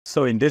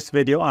So in this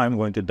video, I'm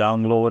going to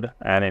download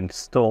and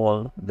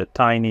install the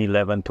Tiny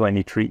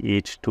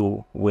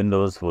 1123H2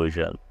 Windows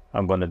version.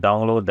 I'm going to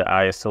download the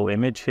ISO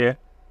image here.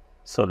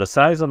 So the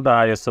size of the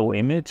ISO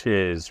image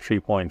is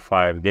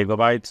 3.5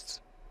 gigabytes.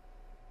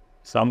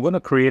 So I'm going to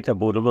create a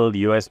bootable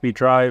USB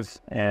drive,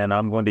 and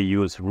I'm going to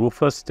use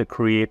Rufus to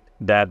create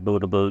that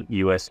bootable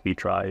USB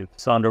drive.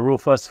 So on the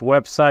Rufus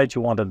website,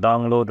 you want to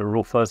download the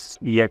Rufus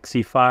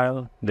exe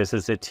file. This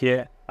is it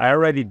here. I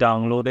already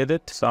downloaded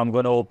it, so I'm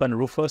going to open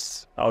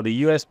Rufus. Now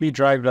the USB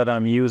drive that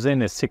I'm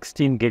using is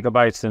 16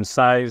 gigabytes in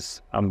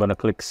size. I'm going to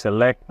click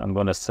select. I'm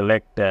going to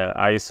select the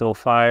ISO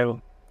file.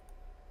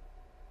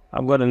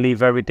 I'm going to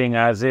leave everything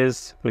as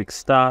is. Click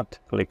start,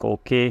 click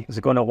OK. It's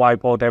going to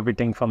wipe out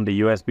everything from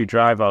the USB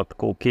drive. I'll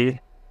click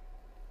OK.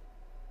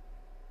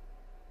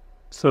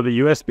 So the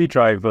USB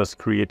drive was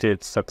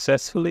created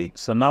successfully.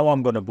 So now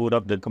I'm going to boot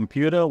up the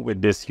computer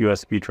with this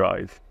USB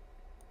drive.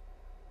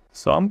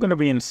 So I'm going to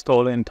be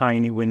installing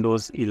Tiny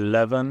Windows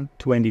 11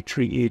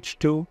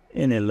 23H2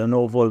 in a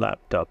Lenovo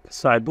laptop.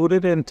 So I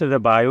booted into the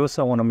BIOS.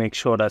 I want to make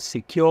sure that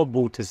Secure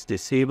Boot is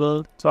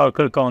disabled. So I'll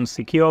click on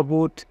Secure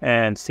Boot,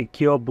 and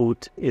Secure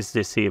Boot is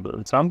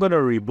disabled. So I'm going to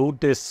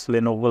reboot this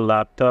Lenovo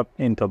laptop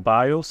into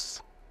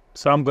BIOS.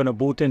 So I'm going to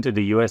boot into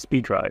the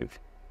USB drive.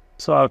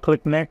 So I'll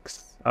click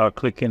Next. I'll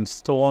click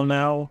Install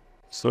now.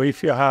 So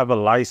if you have a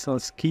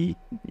license key,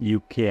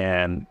 you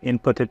can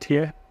input it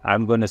here.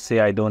 I'm going to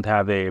say I don't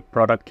have a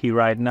product key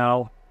right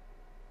now.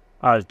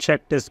 I'll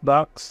check this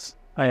box.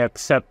 I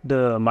accept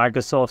the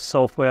Microsoft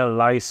software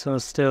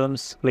license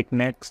terms. Click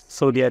Next.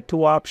 So there are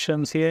two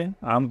options here.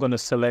 I'm going to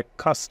select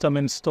Custom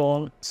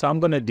Install. So I'm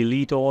going to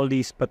delete all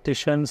these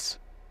partitions.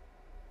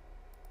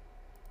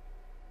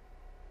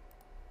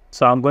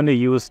 So I'm going to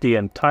use the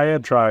entire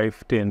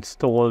drive to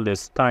install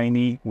this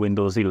Tiny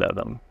Windows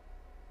 11.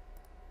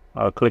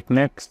 I'll click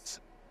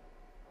Next.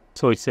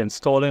 So it's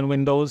installing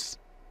Windows.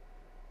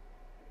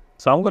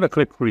 So I'm going to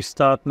click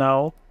Restart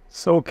now.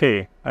 So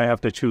okay, I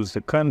have to choose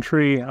the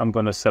country. I'm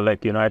going to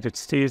select United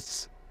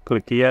States.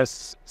 Click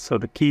Yes. So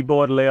the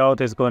keyboard layout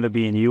is going to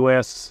be in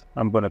US.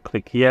 I'm going to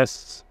click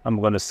Yes.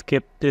 I'm going to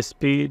skip this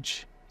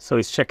page. So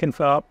it's checking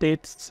for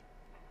updates.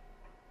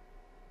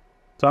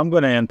 So I'm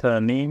going to enter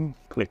a name.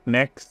 Click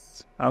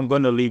Next. I'm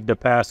going to leave the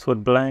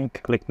password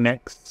blank. Click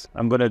Next.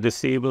 I'm going to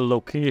disable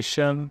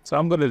location. So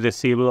I'm going to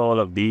disable all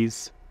of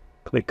these.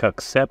 Click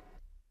Accept.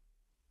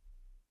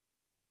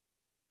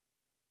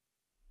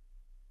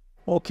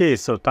 Okay,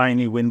 so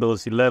Tiny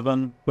Windows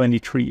 11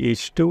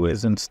 23H2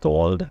 is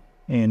installed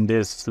in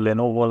this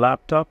Lenovo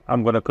laptop.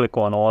 I'm going to click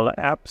on All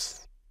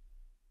Apps.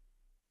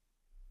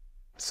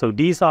 So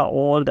these are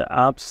all the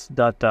apps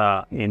that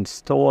are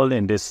installed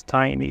in this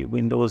Tiny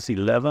Windows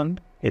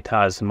 11. It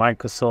has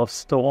Microsoft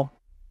Store.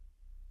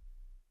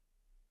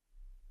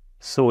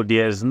 So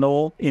there's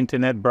no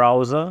internet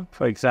browser.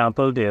 For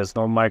example, there's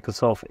no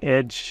Microsoft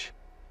Edge.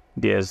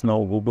 There's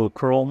no Google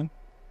Chrome.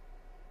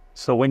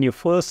 So when you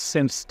first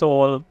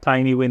install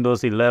Tiny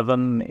Windows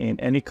 11 in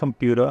any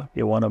computer,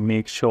 you want to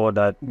make sure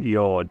that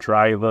your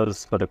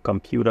drivers for the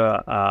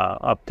computer are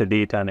up to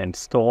date and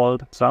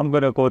installed. So I'm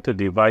going to go to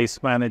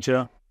Device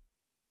Manager.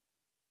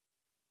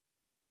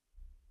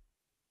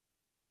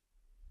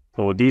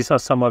 So these are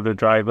some of the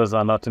drivers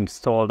are not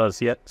installed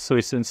as yet. So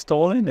it's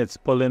installing, it's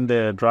pulling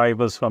the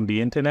drivers from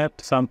the internet.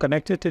 So I'm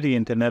connected to the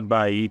internet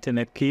by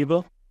Ethernet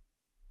cable.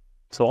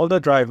 So all the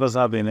drivers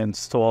have been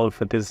installed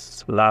for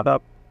this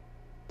laptop.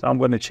 So I'm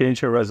going to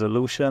change the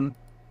resolution.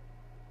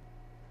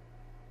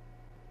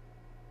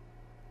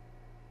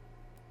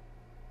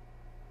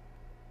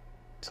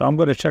 So I'm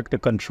going to check the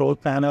control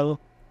panel.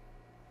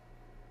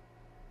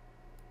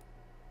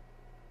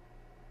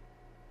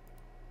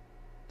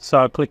 So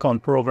I'll click on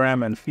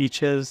Program and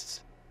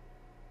Features.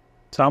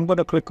 So I'm going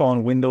to click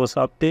on Windows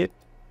Update.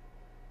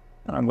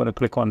 I'm going to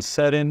click on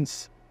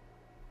Settings.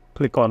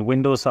 Click on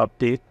Windows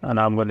Update, and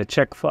I'm going to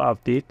check for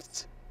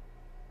updates.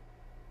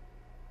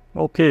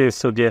 Okay,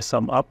 so there's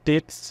some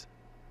updates.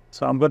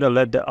 So I'm going to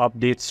let the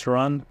updates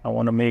run. I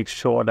want to make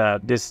sure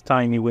that this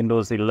Tiny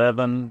Windows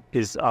 11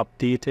 is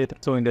updated.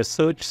 So in the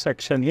search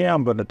section here,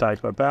 I'm going to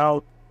type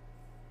About.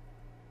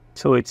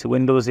 So it's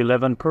Windows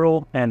 11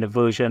 Pro, and the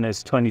version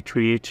is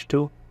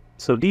 23H2.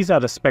 So these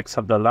are the specs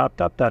of the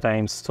laptop that I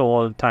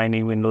installed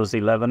Tiny Windows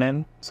 11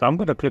 in. So I'm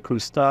going to click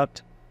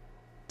Restart.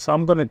 So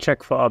I'm going to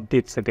check for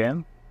updates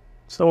again.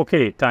 So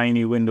okay,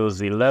 Tiny Windows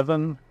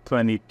 11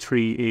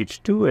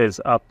 23H2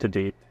 is up to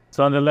date.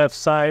 So on the left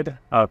side,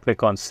 I'll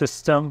click on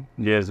System.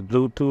 There's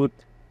Bluetooth.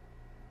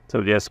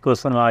 So there's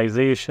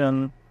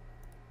personalization.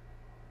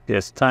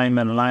 There's time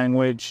and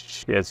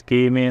language. There's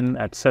gaming,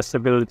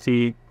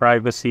 accessibility,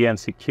 privacy, and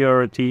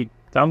security.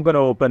 So I'm going to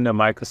open the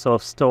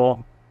Microsoft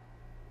Store.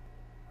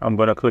 I'm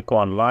going to click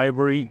on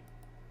Library.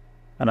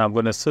 And I'm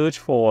going to search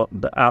for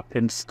the app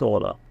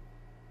installer.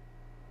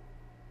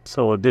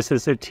 So this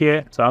is it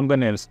here. So I'm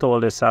going to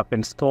install this app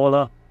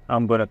installer.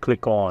 I'm going to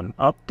click on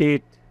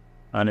Update.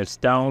 And it's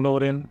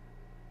downloading.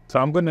 So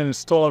I'm going to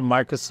install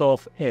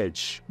Microsoft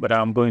Edge, but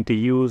I'm going to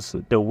use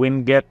the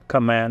winget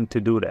command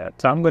to do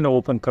that. So I'm going to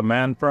open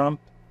Command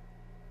Prompt.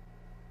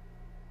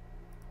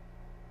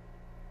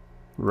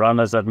 run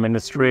as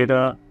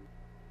administrator,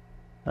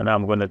 and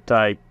I'm going to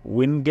type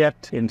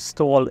winget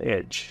install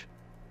edge.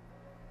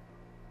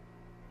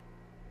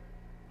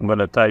 I'm going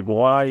to type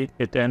Y,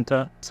 hit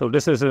enter. So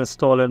this is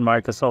installed in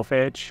Microsoft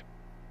Edge.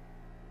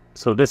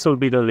 So this will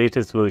be the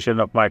latest version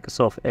of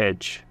Microsoft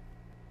Edge.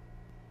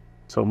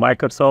 So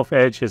Microsoft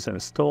Edge is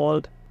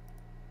installed.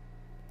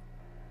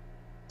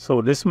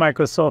 So this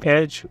Microsoft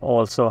Edge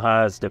also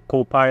has the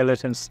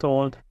Copilot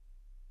installed.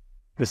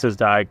 This is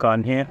the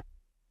icon here.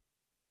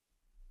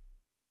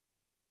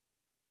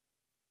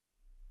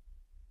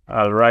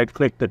 I'll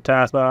right-click the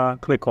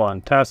taskbar, click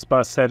on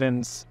taskbar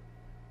settings.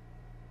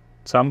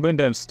 So I'm going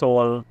to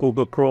install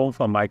Google Chrome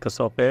for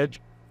Microsoft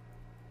Edge.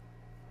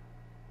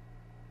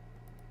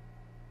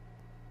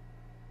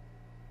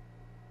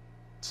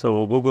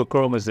 So Google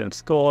Chrome is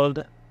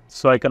installed.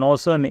 So I can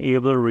also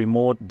enable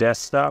remote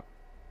desktop.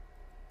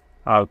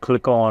 I'll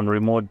click on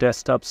remote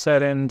desktop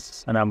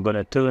settings and I'm going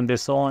to turn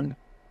this on.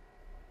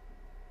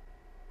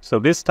 So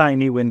this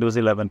tiny Windows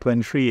 11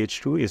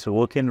 23H2 is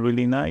working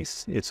really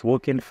nice. It's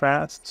working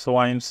fast. So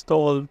I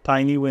installed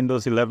tiny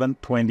Windows 11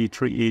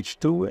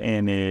 23H2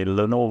 in a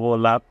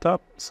Lenovo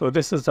laptop. So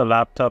this is the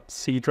laptop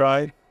C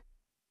drive.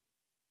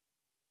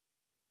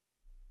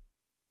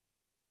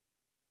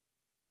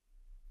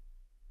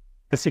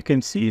 As you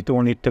can see, it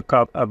only took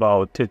up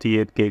about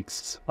 38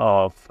 gigs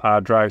of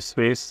hard drive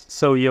space.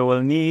 So you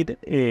will need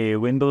a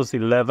Windows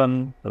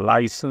 11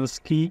 license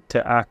key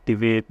to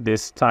activate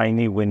this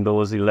tiny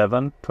Windows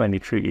 11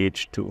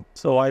 23H2.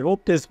 So I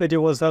hope this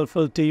video was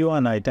helpful to you,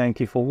 and I thank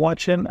you for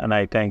watching, and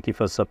I thank you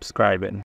for subscribing.